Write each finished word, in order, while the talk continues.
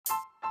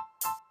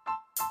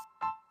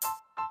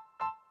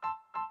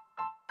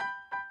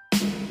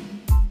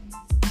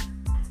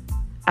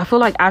I feel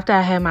like after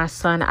I had my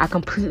son, I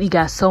completely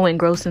got so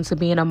engrossed into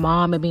being a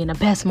mom and being the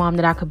best mom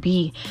that I could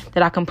be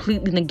that I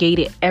completely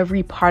negated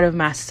every part of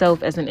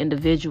myself as an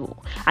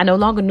individual. I no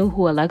longer knew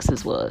who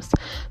Alexis was.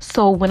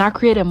 So when I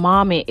created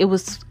Momment, it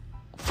was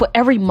for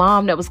every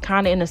mom that was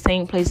kind of in the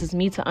same place as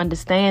me to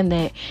understand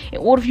that in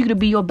order for you to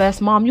be your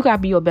best mom, you got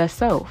to be your best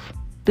self.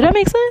 Does that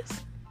make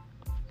sense?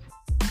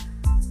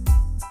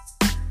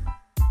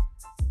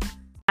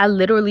 I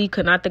literally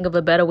could not think of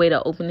a better way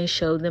to open this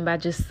show than by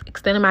just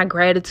extending my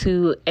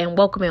gratitude and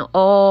welcoming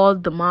all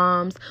the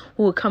moms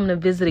who are coming to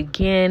visit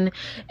again,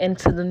 and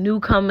to the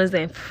newcomers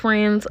and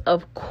friends,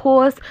 of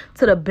course,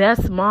 to the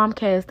best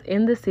momcast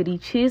in the city,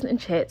 Cheers and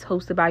Chats,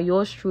 hosted by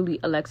yours truly,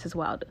 Alexis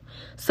Wilder.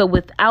 So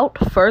without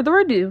further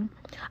ado,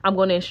 I'm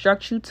going to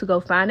instruct you to go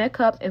find that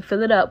cup and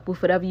fill it up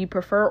with whatever you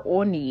prefer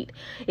or need.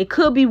 It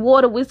could be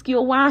water, whiskey,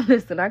 or wine.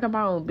 Listen, I got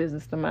my own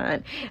business to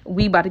mind.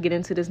 We about to get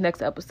into this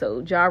next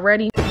episode. Y'all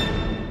ready?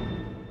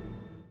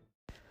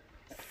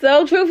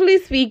 So, truthfully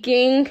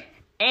speaking,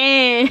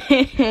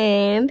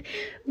 and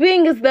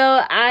being as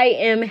though I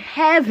am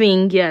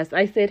having, yes,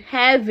 I said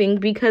having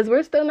because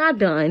we're still not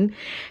done,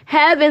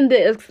 having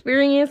the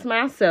experience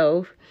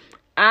myself,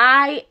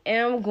 I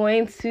am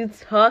going to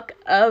talk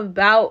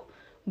about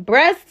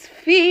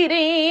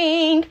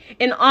breastfeeding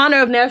in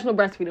honor of National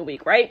Breastfeeding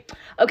Week, right?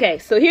 Okay,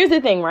 so here's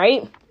the thing,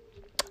 right?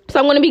 So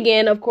I'm going to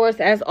begin, of course,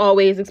 as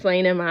always,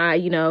 explaining my,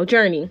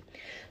 journey.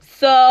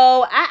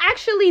 So I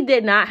actually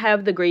did not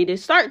have the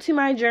greatest start to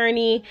my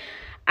journey.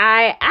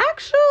 I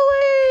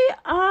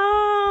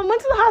actually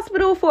went to the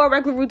hospital for a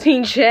regular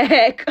routine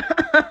check.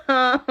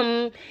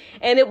 And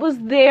it was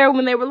there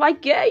when they were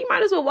like, yeah, you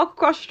might as well walk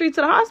across the street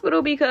to the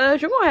hospital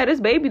because you're going to have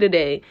this baby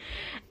today.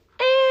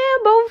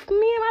 And both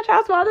me and my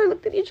child's father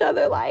looked at each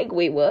other like,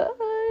 wait, what?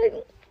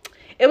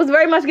 It was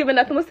very much given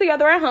nothing was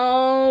together at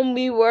home.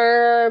 We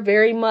were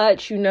very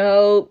much,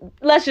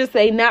 let's just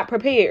say not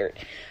prepared.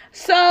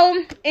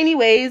 So,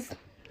 anyways,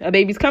 a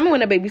baby's coming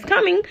when a baby's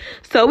coming.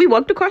 So we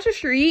walked across the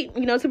street,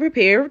 to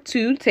prepare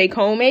to take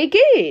home a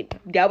kid.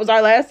 That was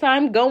our last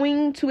time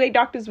going to a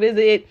doctor's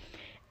visit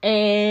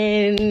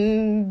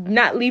and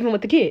not leaving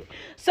with the kid.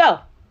 So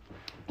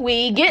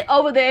we get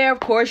over there. Of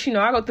course,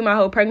 I go through my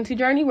whole pregnancy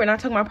journey. We're not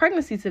talking about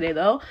pregnancy today,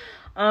 though,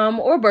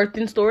 or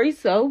birthing stories.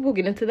 So we'll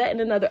get into that in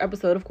another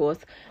episode, of course.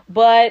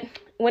 But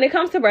when it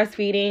comes to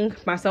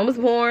breastfeeding, my son was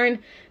born.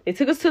 They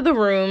took us to the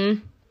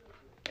room.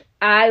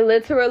 I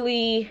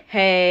literally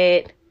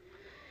had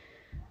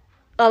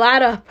a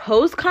lot of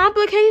post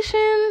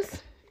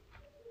complications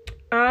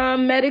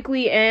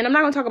medically, and I'm not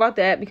going to talk about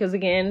that because,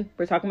 again,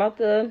 we're talking about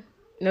the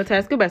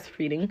task of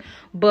breastfeeding.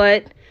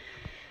 But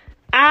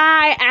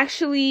I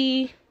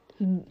actually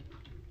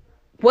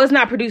was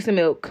not producing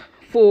milk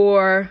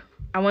for,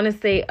 I want to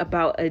say,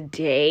 about a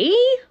day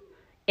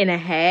and a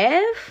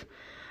half.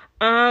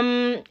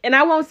 And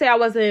I won't say I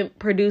wasn't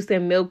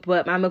producing milk,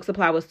 but my milk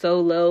supply was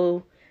so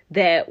low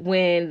that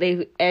when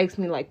they asked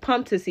me,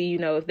 pump to see,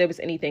 if there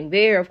was anything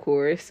there, of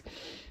course,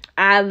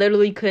 I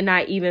literally could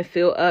not even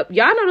fill up.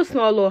 Y'all know the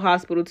small little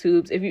hospital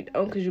tubes. If you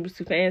don't, because you was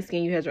too fancy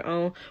and you had your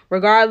own.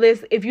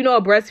 Regardless, if you know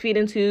a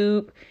breastfeeding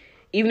tube,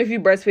 even if you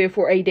breastfeed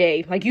for a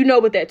day,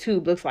 what that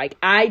tube looks like.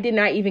 I did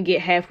not even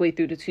get halfway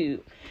through the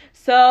tube.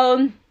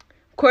 So,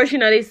 of course,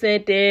 they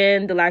sent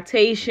in the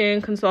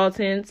lactation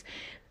consultants.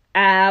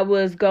 I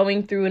was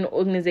going through an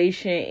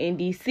organization in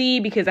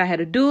DC because I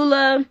had a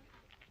doula.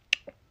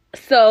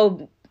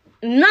 So,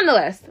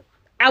 nonetheless,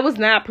 I was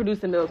not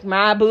producing milk.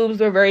 My boobs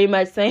were very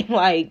much saying,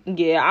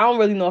 yeah, I don't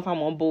really know if I'm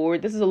on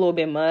board. This is a little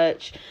bit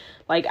much.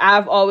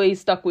 I've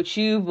always stuck with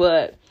you,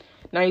 but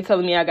now you're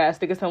telling me I gotta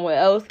stick it somewhere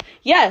else.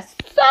 Yes.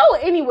 So,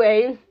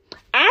 anyway,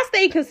 I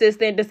stayed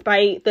consistent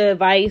despite the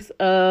advice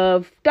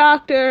of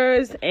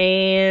doctors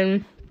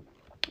and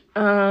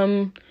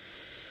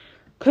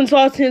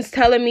consultants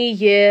telling me,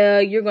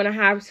 yeah, you're gonna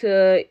have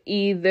to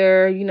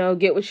either,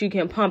 get what you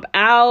can pump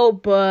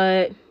out,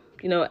 but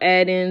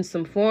add in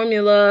some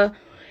formula.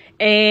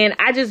 And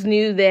I just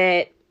knew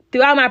that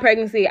throughout my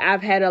pregnancy,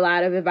 I've had a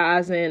lot of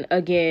advising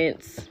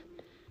against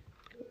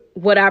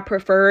what I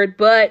preferred.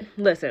 But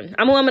listen,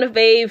 I'm a woman of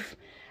faith.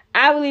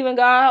 I believe in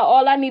God.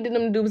 All I needed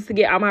them to do was to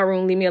get out of my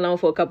room, leave me alone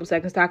for a couple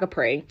seconds so I could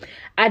pray.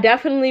 I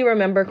definitely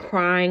remember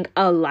crying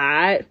a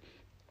lot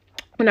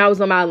when I was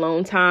on my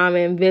alone time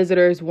and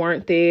visitors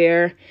weren't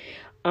there.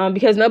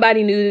 Because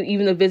nobody knew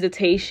even the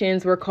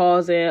visitations were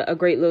causing a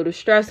great load of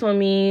stress on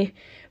me.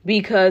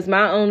 Because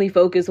my only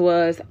focus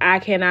was I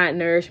cannot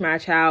nourish my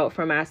child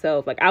for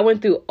myself. I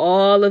went through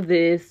all of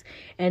this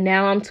and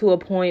now I'm to a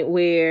point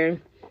where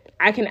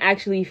I can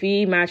actually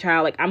feed my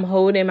child. I'm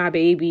holding my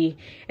baby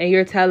and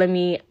you're telling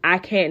me I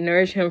can't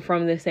nourish him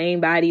from the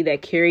same body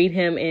that carried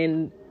him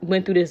and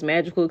went through this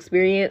magical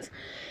experience.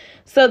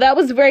 So that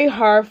was very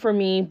hard for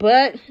me,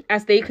 but I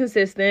stayed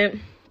consistent.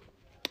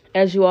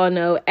 As you all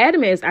know,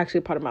 Adam is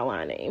actually part of my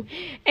line name.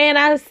 And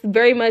I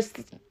very much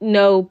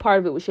know part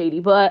of it was shady,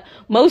 but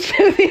most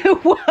of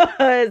it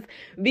was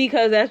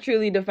because that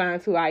truly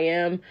defines who I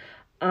am.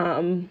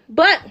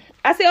 But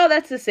I say all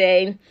that to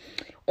say,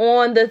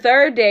 on the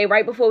third day,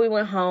 right before we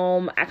went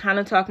home, I kind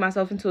of talked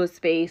myself into a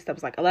space that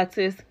was like,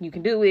 Alexis, you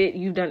can do it.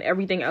 You've done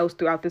everything else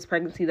throughout this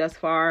pregnancy thus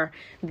far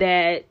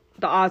that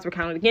the odds were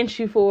counted against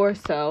you for.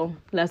 So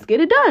let's get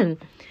it done.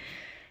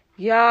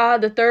 Y'all,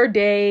 the third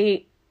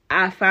day,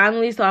 I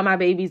finally saw my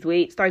baby's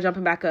weight start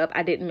jumping back up.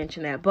 I didn't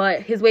mention that,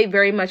 but his weight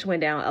very much went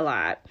down a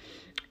lot.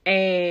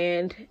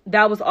 And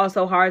that was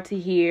also hard to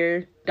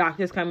hear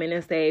doctors come in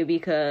and say,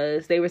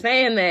 because they were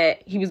saying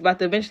that he was about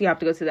to eventually have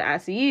to go to the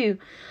ICU.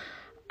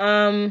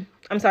 I'm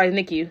sorry,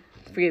 NICU,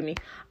 forgive me.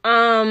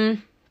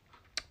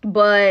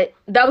 But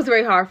that was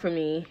very hard for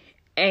me.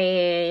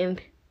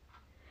 And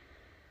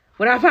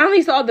when I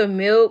finally saw the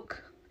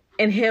milk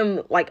and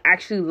him like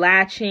actually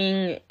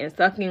latching and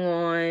sucking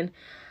on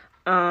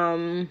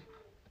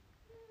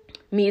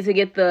me to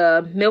get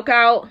the milk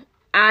out,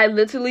 I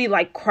literally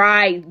like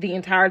cried the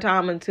entire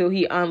time until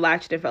he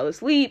unlatched and fell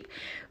asleep,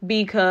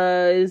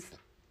 because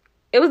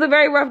it was a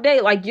very rough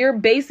day. Like, you're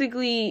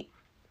basically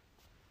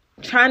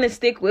trying to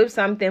stick with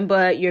something,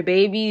 but your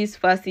baby's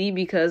fussy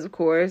because, of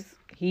course,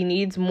 he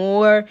needs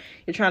more.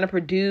 You're trying to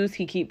produce.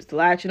 He keeps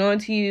latching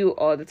onto you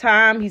all the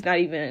time. He's not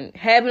even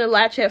having a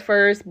latch at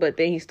first, but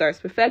then he starts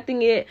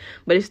perfecting it,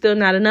 but it's still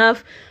not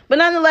enough. But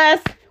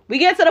nonetheless, we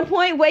get to the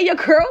point where your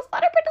girl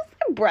started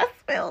producing breast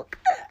milk,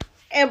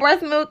 and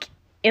breast milk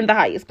in the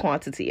highest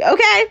quantity.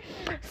 Okay,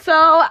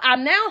 so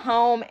I'm now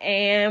home,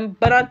 and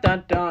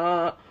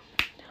a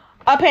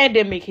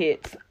pandemic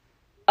hits.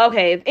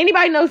 Okay, if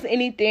anybody knows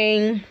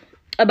anything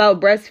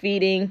about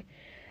breastfeeding,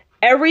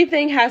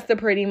 everything has to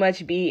pretty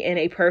much be in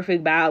a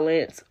perfect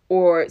balance,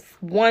 or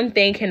one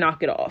thing can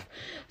knock it off.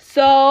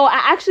 So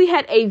I actually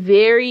had a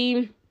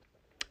very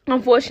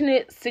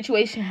unfortunate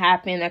situation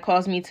happen that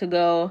caused me to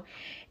go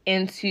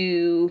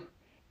into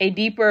a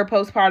deeper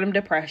postpartum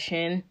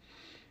depression.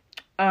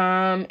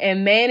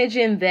 And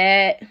managing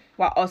that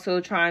while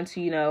also trying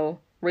to,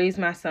 raise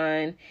my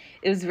son,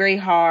 it was very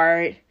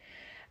hard.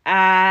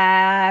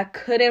 I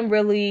couldn't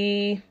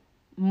really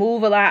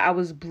move a lot. I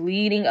was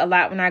bleeding a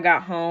lot when I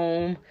got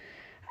home.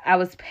 I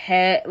was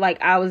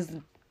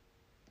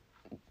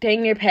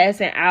dang near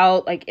passing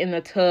out, like in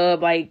the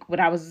tub, like when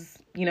I was,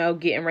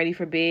 getting ready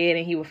for bed,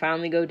 and he would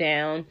finally go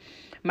down.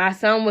 My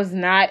son was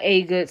not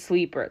a good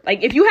sleeper.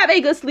 Like, if you have a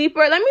good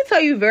sleeper, let me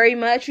tell you very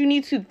much, you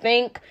need to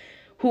thank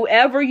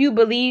whoever you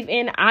believe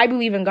in. I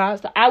believe in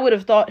God, so I would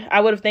have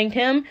thanked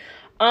him.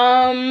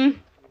 But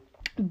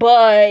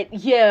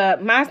yeah,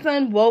 my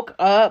son woke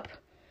up,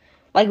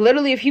 like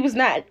literally if he was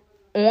not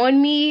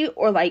on me,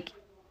 or like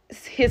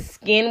his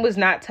skin was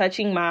not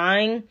touching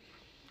mine,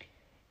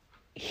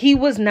 he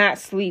was not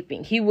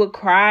sleeping. He would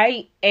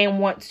cry and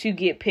want to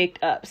get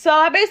picked up. So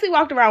I basically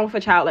walked around with a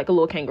child like a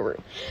little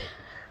kangaroo.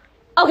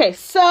 Okay,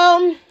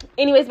 so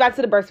anyways, back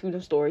to the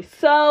breastfeeding story.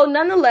 So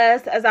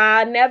nonetheless, as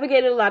I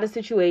navigated a lot of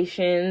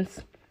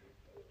situations,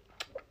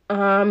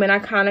 and I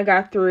kind of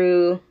got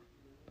through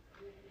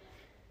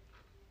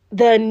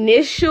the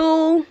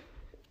initial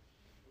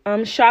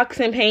shocks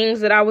and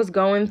pains that I was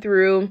going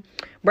through,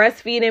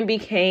 breastfeeding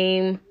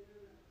became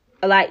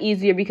a lot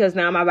easier, because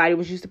now my body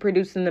was used to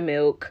producing the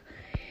milk,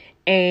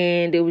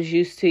 and it was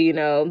used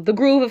to, the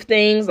groove of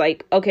things.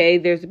 Like, okay,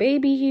 there's a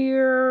baby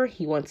here.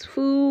 He wants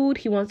food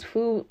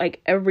like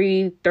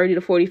every 30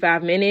 to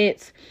 45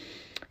 minutes.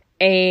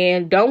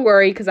 And don't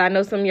worry, because I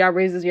know some of y'all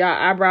raises y'all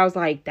eyebrows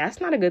like,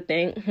 that's not a good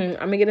thing. I'm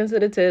going to get into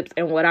the tips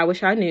and what I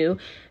wish I knew.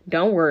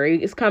 Don't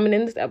worry, it's coming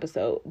in this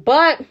episode.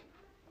 But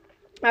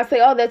I say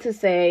all that to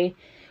say,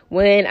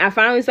 when I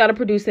finally started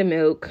producing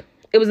milk,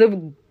 it was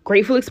a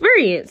grateful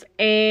experience.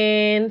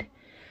 And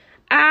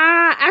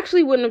I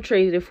actually wouldn't have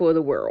traded it for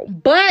the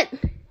world. But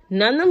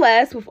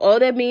nonetheless, with all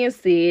that being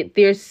said,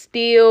 there's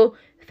still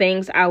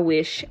things I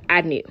wish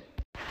I knew.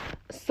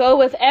 So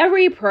with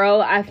every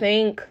pro, I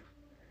think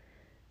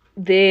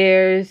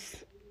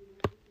there's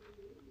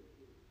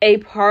a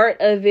part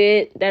of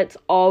it that's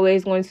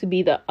always going to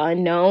be the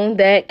unknown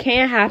that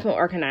can happen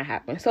or cannot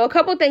happen. So a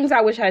couple things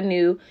I wish I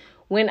knew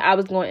when I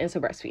was going into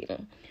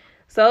breastfeeding.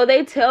 So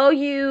they tell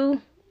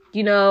you,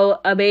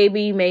 a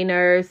baby may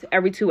nurse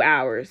every 2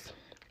 hours.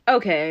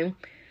 Okay.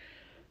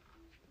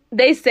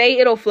 They say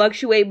it'll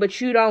fluctuate,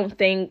 but you don't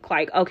think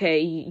like, okay,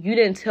 you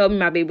didn't tell me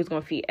my baby was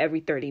going to feed every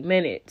 30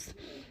 minutes.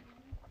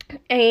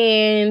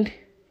 And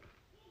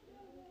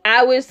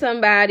I wish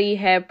somebody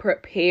had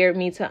prepared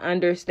me to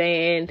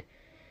understand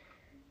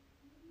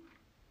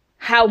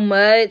how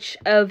much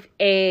of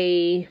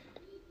I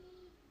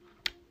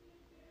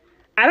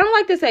don't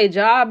like to say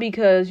job,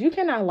 because you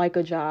cannot like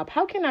a job.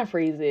 How can I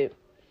phrase it?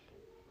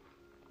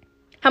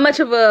 How much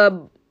of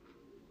a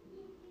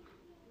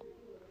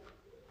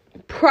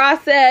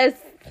process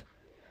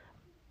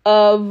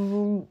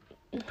of,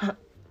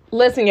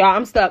 listen, y'all,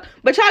 I'm stuck,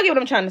 but y'all get what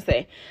I'm trying to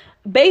say.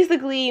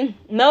 Basically,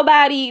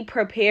 nobody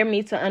prepared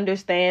me to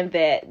understand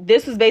that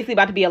this was basically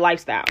about to be a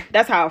lifestyle.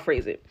 That's how I'll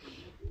phrase it.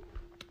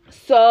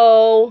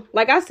 So,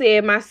 like I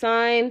said, my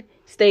son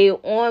stayed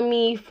on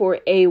me for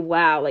a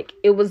while. Like,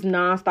 it was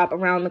nonstop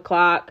around the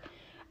clock.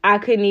 I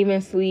couldn't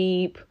even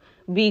sleep.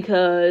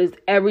 because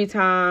every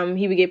time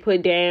he would get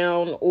put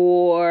down,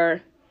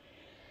 or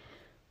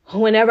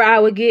whenever I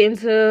would get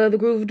into the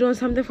groove of doing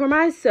something for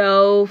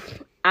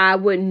myself, I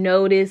would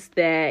notice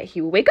that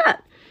he would wake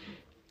up.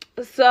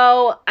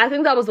 So I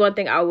think that was one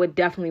thing I would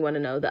definitely want to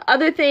know. The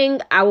other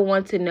thing I would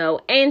want to know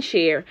and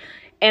share,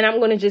 and I'm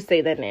going to just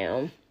say that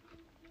now,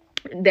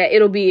 that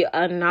it'll be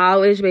a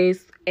knowledge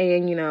base,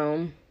 and, you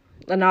know,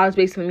 a knowledge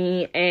base for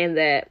me, and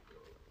that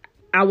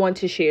I want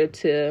to share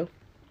to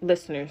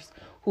listeners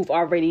who've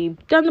already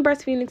done the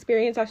breastfeeding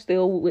experience, are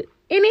still in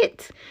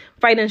it,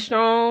 fighting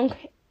strong,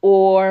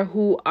 or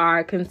who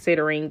are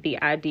considering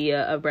the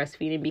idea of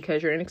breastfeeding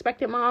because you're an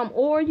expectant mom,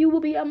 or you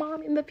will be a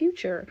mom in the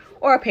future,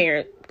 or a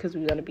parent, because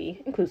we're going to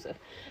be inclusive.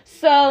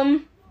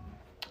 So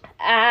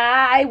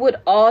I would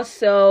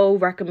also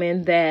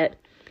recommend that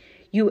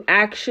you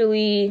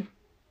actually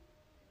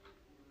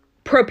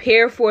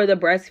prepare for the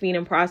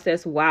breastfeeding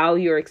process while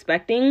you're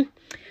expecting.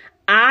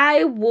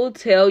 I will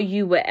tell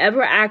you,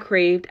 whatever I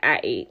craved, I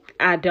ate.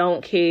 I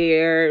don't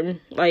care.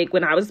 Like,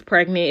 when I was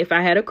pregnant, if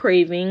I had a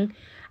craving,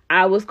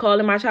 I was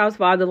calling my child's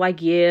father,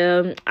 like,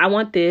 yeah, I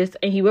want this,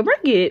 and he would bring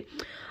it.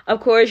 Of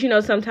course, you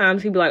know,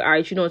 sometimes he'd be like, all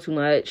right, you're doing too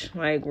much.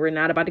 Like, we're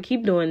not about to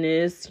keep doing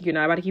this. You're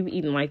not about to keep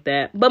eating like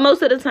that. But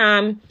most of the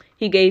time,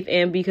 he gave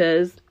in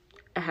because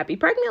a happy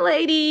pregnant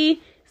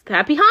lady is a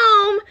happy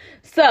home.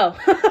 So,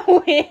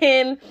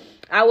 when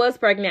I was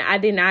pregnant, I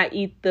did not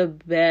eat the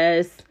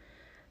best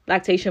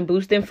lactation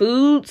boosting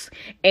foods,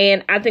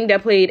 and I think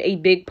that played a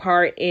big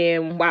part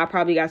in why I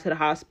probably got to the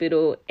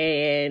hospital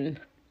and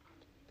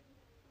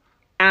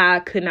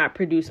I could not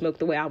produce milk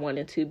the way I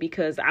wanted to,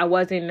 because I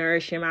wasn't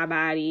nourishing my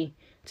body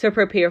to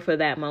prepare for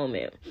that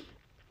moment.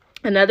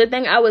 Another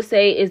thing I would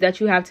say is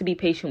that you have to be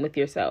patient with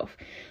yourself.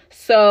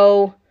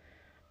 So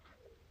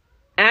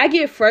I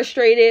get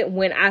frustrated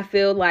when I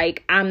feel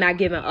like I'm not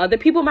giving other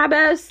people my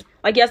best.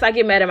 Like, yes, I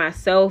get mad at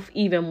myself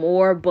even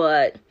more,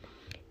 but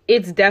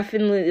it's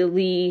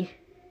definitely,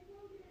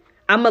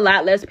 I'm a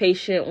lot less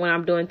patient when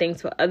I'm doing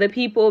things for other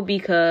people,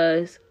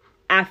 because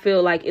I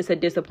feel like it's a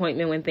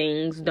disappointment when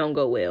things don't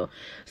go well.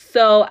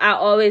 So I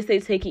always say,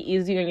 take it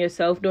easy on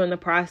yourself during the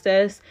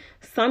process.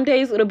 Some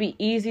days it'll be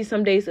easy.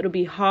 Some days it'll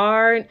be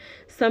hard.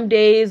 Some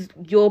days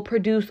you'll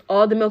produce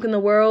all the milk in the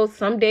world.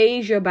 Some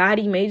days your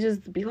body may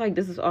just be like,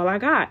 this is all I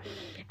got.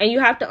 And you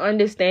have to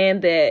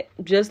understand that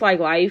just like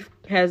life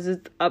has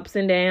its ups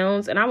and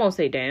downs, and I won't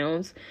say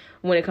downs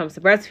when it comes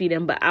to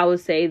breastfeeding, but I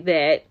would say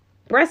that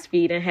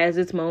breastfeeding has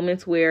its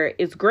moments where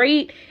it's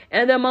great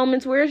and the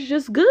moments where it's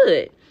just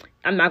good.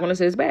 I'm not going to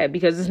say it's bad,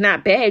 because it's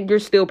not bad. You're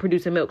still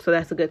producing milk, so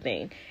that's a good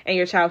thing. And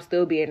your child's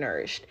still being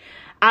nourished.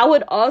 I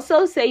would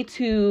also say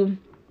to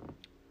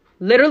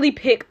literally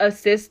pick a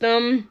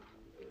system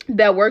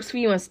that works for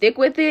you and stick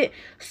with it.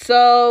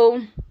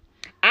 So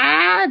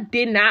I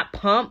did not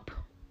pump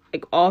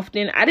like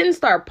often. I didn't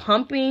start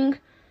pumping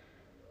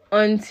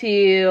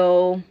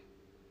until,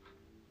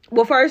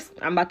 well, first,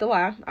 I'm about to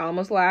lie. I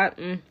almost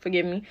lied.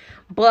 Forgive me.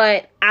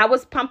 But I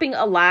was pumping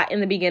a lot in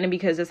the beginning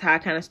because that's how I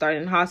kind of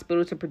started in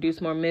hospital, to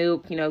produce more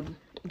milk, you know,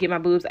 get my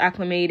boobs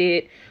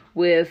acclimated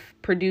with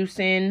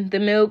producing the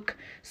milk.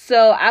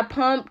 So I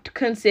pumped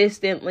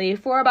consistently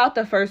for about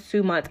the first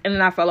 2 months, and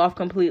then I fell off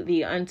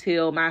completely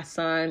until my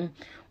son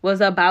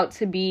was about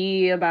to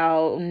be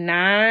about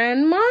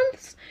 9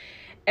 months.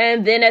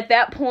 And then at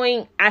that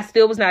point, I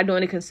still was not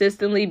doing it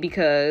consistently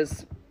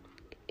because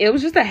it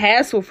was just a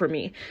hassle for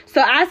me.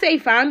 So I say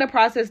find a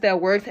process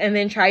that works and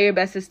then try your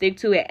best to stick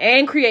to it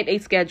and create a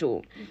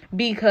schedule.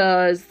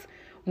 Because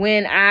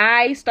when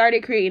I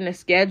started creating a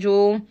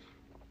schedule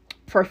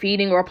for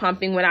feeding or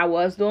pumping, when I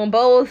was doing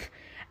both,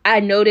 I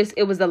noticed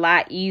it was a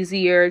lot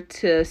easier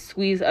to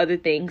squeeze other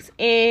things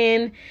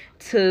in,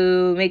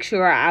 to make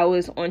sure I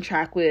was on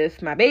track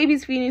with my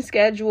baby's feeding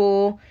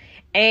schedule,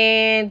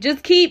 and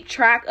just keep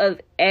track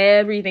of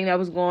everything that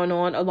was going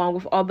on along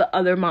with all the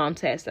other mom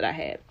tasks that I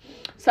had.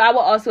 So I will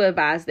also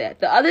advise that.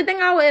 The other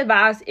thing I would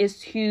advise is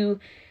to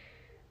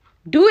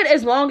do it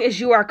as long as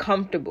you are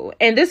comfortable.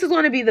 And this is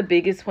going to be the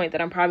biggest point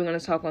that I'm probably going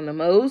to talk on the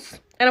most.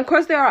 And of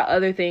course, there are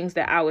other things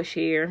that I would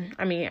share.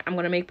 I mean, I'm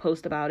going to make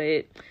posts about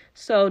it.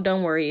 So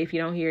don't worry if you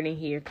don't hear it in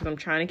here, because I'm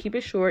trying to keep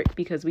it short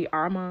because we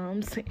are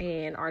moms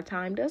and our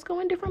time does go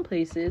in different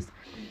places.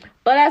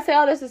 But I say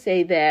all this to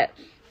say that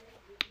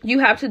you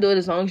have to do it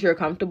as long as you're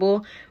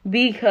comfortable,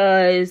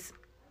 because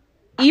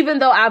even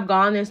though I've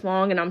gone this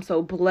long and I'm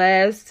so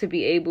blessed to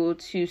be able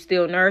to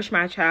still nourish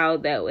my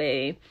child that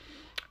way,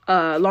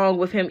 along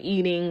with him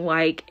eating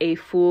like a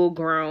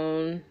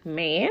full-grown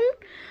man,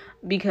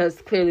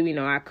 because clearly we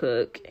know I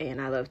cook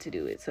and I love to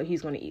do it, so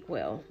he's going to eat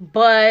well.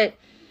 But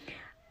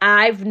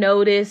I've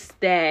noticed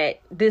that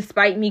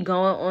despite me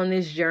going on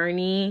this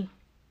journey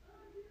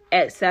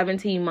at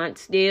 17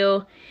 months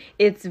still,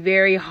 it's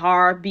very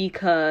hard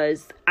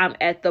because I'm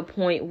at the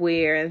point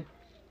where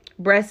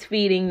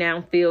breastfeeding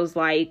now feels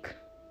like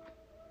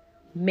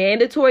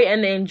mandatory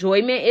and the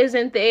enjoyment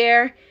isn't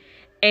there.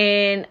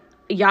 And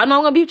y'all know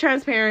I'm gonna be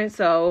transparent.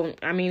 So,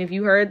 I mean, if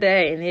you heard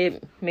that and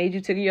it made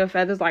you tickle your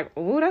feathers like,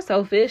 oh, that's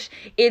selfish.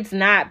 It's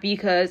not,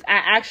 because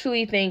I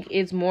actually think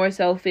it's more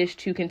selfish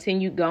to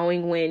continue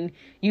going when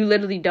you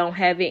literally don't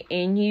have it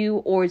in you,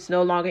 or it's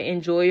no longer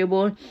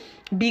enjoyable,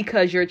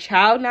 because your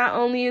child not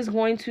only is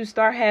going to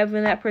start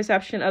having that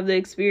perception of the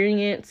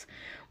experience,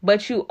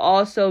 but you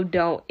also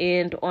don't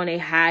end on a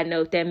high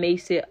note that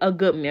makes it a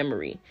good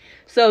memory.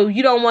 So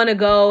you don't want to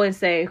go and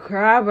say,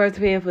 girl, I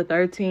breastfed for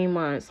 13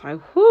 months.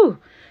 Like, whew,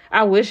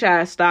 I wish I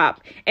had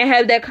stopped, and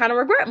have that kind of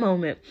regret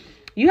moment.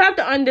 You have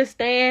to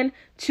understand,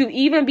 to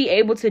even be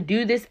able to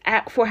do this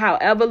act for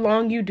however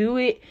long you do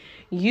it,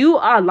 you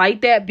are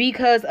like that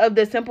because of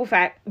the simple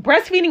fact,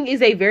 breastfeeding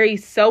is a very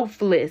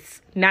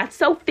selfless, not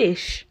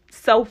selfish,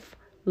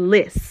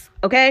 selfless,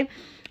 okay?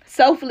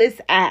 Selfless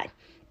act.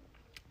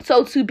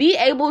 So to be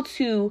able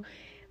to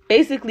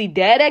basically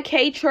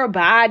dedicate your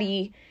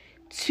body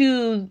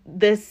to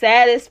the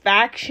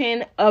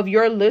satisfaction of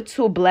your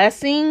little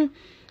blessing,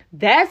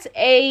 that's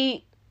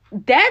a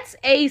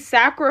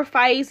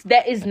sacrifice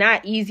that is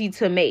not easy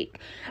to make.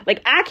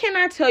 Like, I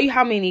cannot tell you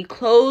how many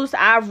clothes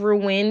I've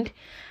ruined,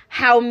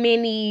 how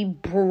many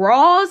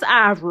bras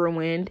I've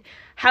ruined,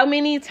 how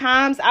many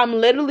times I'm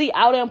literally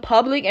out in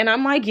public and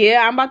I'm like,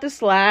 yeah, I'm about to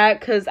slide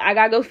because I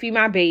gotta go feed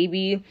my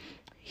baby.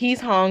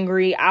 He's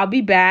hungry. I'll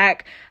be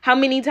back. How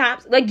many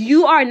times? Like,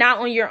 you are not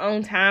on your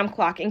own time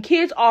clock, and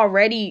kids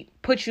already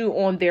put you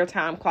on their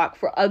time clock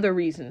for other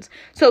reasons.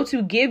 So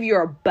to give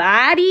your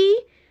body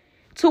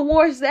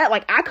towards that,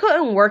 like, I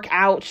couldn't work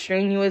out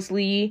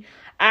strenuously.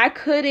 I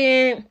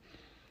couldn't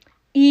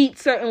eat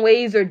certain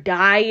ways or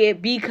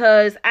diet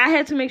because I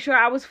had to make sure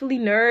I was fully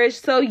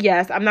nourished. So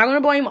yes, I'm not going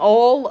to blame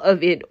all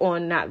of it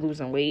on not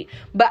losing weight,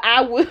 but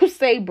I will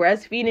say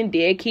breastfeeding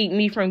did keep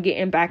me from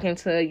getting back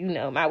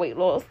into, my weight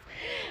loss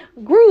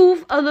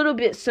groove a little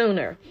bit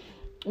sooner.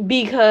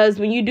 Because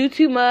when you do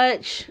too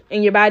much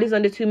and your body's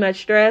under too much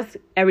stress,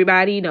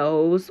 everybody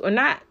knows, or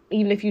not,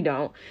 even if you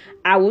don't,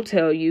 I will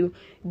tell you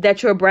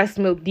that your breast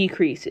milk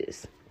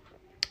decreases.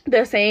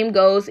 The same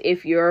goes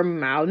if you're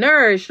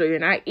malnourished, or you're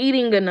not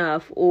eating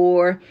enough,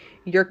 or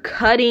you're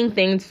cutting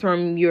things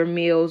from your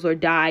meals or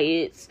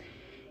diets.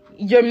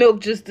 Your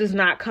milk just does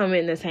not come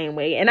in the same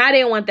way. And I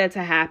didn't want that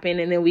to happen.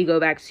 And then we go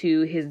back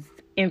to his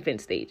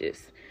infant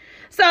stages.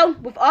 So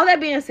with all that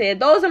being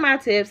said, those are my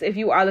tips if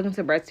you are looking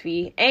to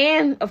breastfeed.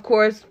 And of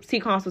course,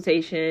 seek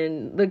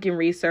consultation, look in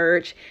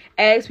research,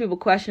 ask people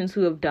questions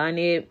who have done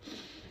it.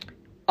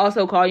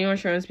 Also, call your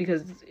insurance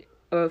because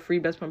a free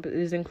breast pump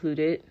is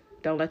included.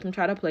 Don't let them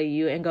try to play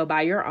you, and go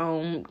buy your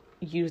own.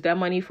 Use that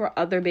money for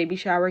other baby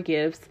shower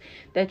gifts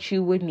that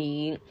you would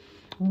need.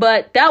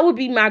 But that would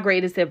be my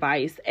greatest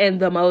advice. And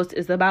the most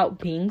is about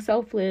being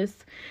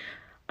selfless,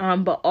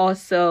 but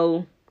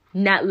also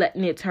not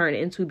letting it turn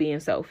into being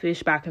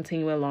selfish by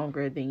continuing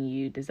longer than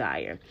you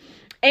desire.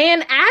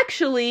 And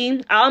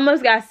actually, I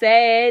almost got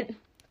sad.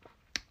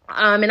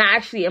 And I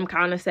actually am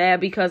kind of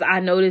sad because I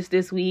noticed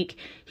this week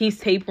he's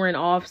tapering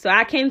off. So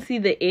I can see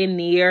the end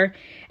near.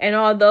 And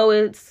although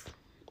it's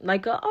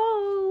like,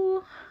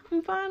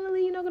 I'm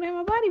finally, gonna have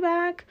my body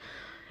back,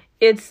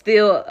 it's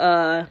still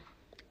a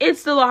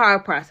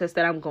hard process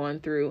that I'm going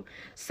through.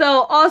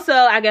 So also,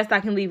 I guess I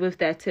can leave with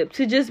that tip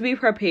to just be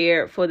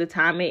prepared for the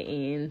time it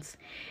ends.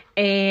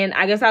 And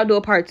I guess I'll do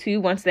a part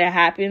 2 once that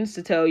happens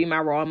to tell you my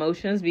raw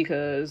emotions,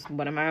 because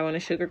what am I going to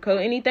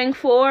sugarcoat anything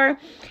for?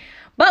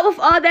 But with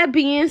all that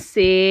being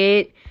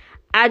said,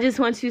 I just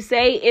want to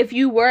say, if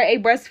you were a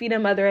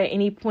breastfeeding mother at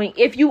any point,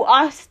 if you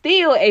are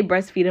still a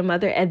breastfeeding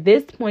mother at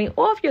this point,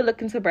 or if you're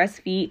looking to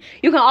breastfeed,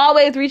 you can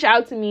always reach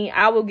out to me.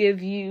 I will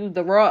give you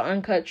the raw,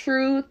 uncut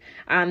truth.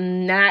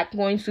 I'm not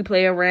going to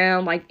play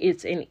around like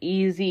it's an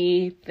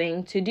easy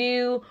thing to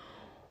do.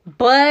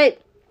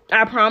 But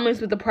I promise,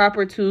 with the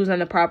proper tools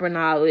and the proper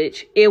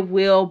knowledge, it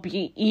will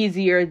be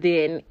easier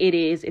than it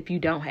is if you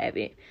don't have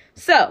it.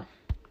 So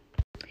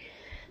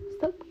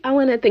I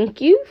want to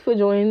thank you for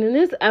joining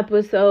this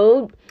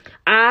episode.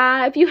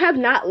 If you have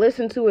not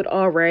listened to it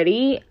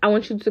already, I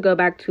want you to go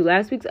back to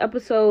last week's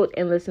episode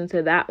and listen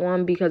to that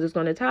one, because it's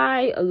going to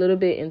tie a little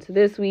bit into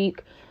this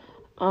week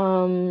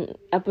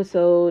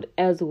episode,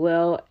 as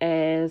well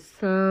as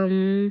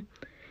some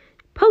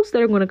posts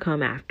that are going to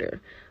come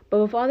after. But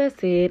with all that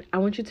said, I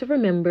want you to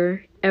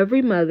remember,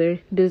 every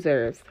mother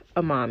deserves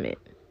a moment.